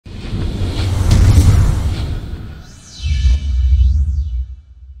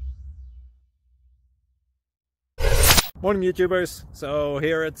Morning YouTubers. So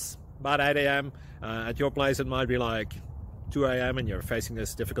here it's about 8 a.m. At your place it might be like 2 a.m. and you're facing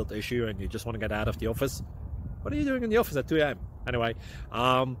this difficult issue and you just want to get out of the office. What are you doing in the office at 2 a.m.? Anyway,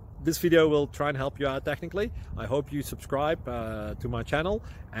 this video will try and help you out technically. I hope you subscribe to my channel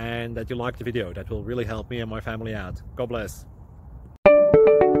and that you like the video. That will really help me and my family out. God bless.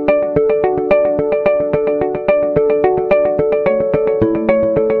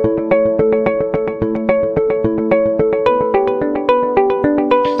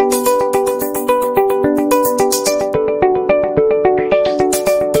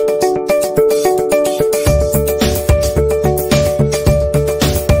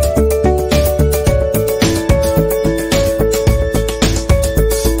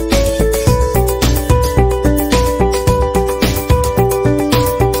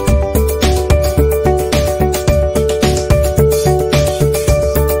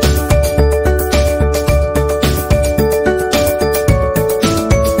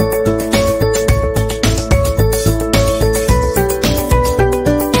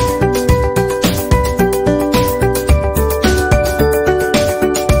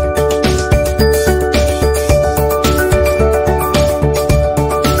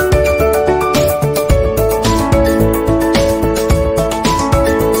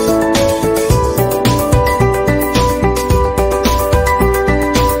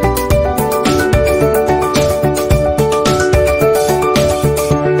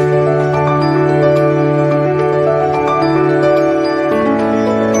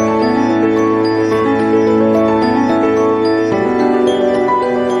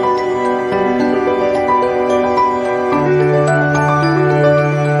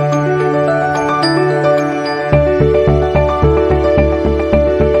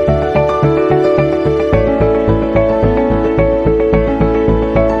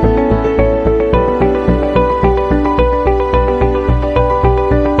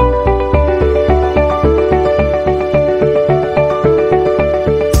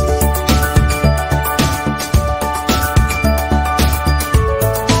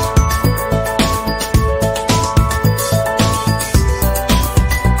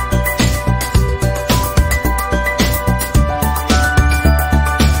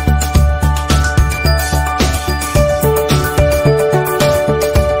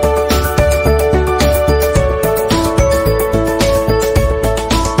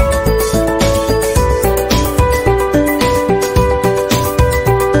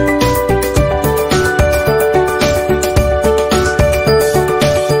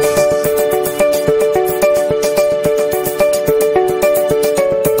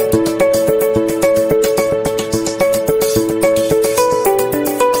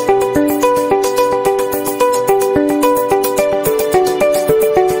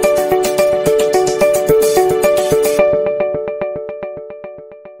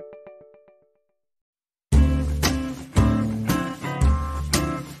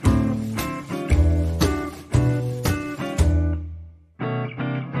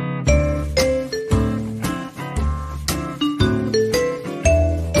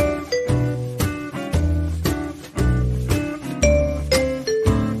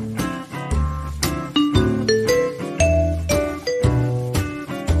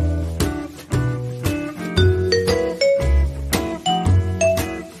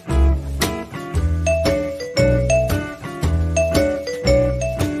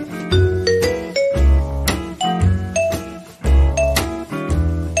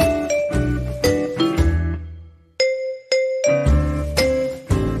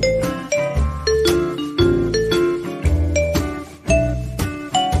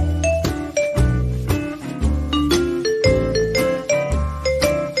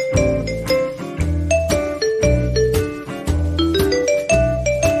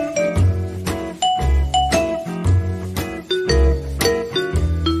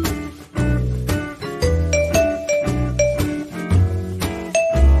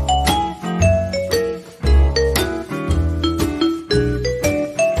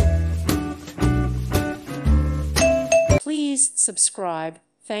 Please subscribe.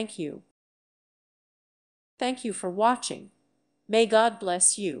 Thank you. Thank you for watching. May God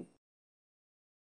bless you.